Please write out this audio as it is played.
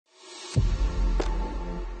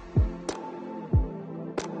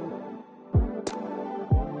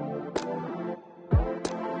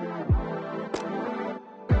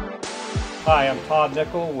Hi, I'm Todd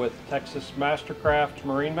Nichol with Texas MasterCraft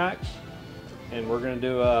MarineMax, and we're going to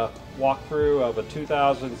do a walkthrough of a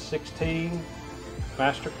 2016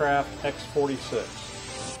 MasterCraft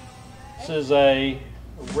X46. This is a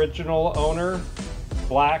original owner,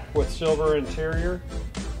 black with silver interior.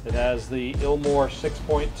 It has the Ilmor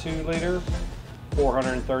 6.2 liter,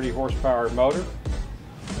 430 horsepower motor.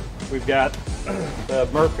 We've got the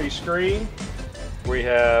Murphy screen. We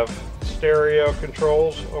have stereo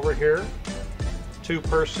controls over here.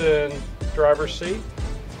 Two-person driver's seat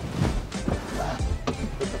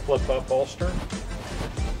with the flip-up bolster.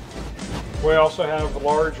 We also have a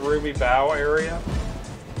large roomy bow area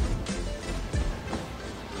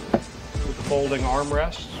with the folding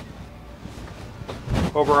armrests.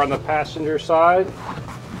 Over on the passenger side,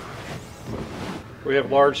 we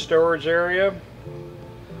have large storage area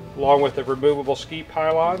along with the removable ski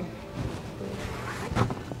pylon.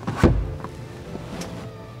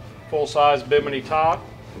 Full-size bimini top,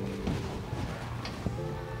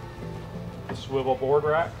 swivel board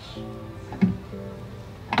racks,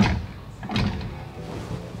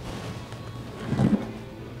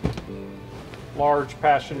 large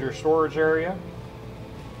passenger storage area.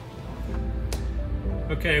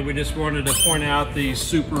 Okay, we just wanted to point out these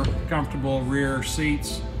super comfortable rear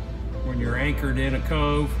seats when you're anchored in a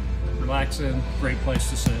cove, relaxing, great place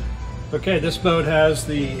to sit. Okay, this boat has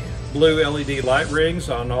the blue LED light rings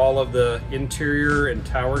on all of the interior and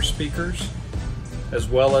tower speakers, as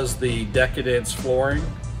well as the Decadence flooring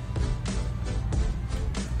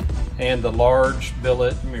and the large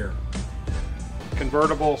billet mirror.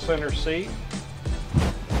 Convertible center seat.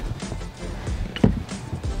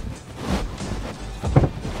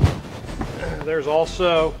 There's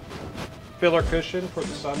also filler cushion for the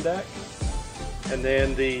sun deck, and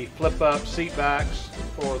then the flip-up seat backs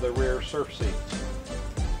for the rear surf seats.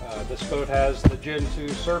 This boat has the Gen 2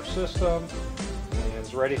 surf system and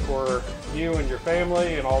is ready for you and your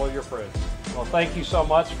family and all of your friends. Well, thank you so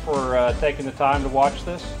much for taking the time to watch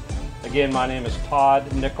this. Again, my name is Todd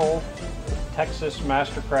Nichol, Texas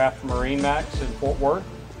MasterCraft MarineMax in Fort Worth.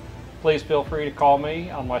 Please feel free to call me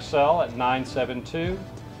on my cell at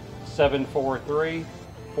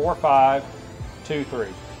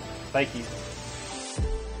 972-743-4523. Thank you.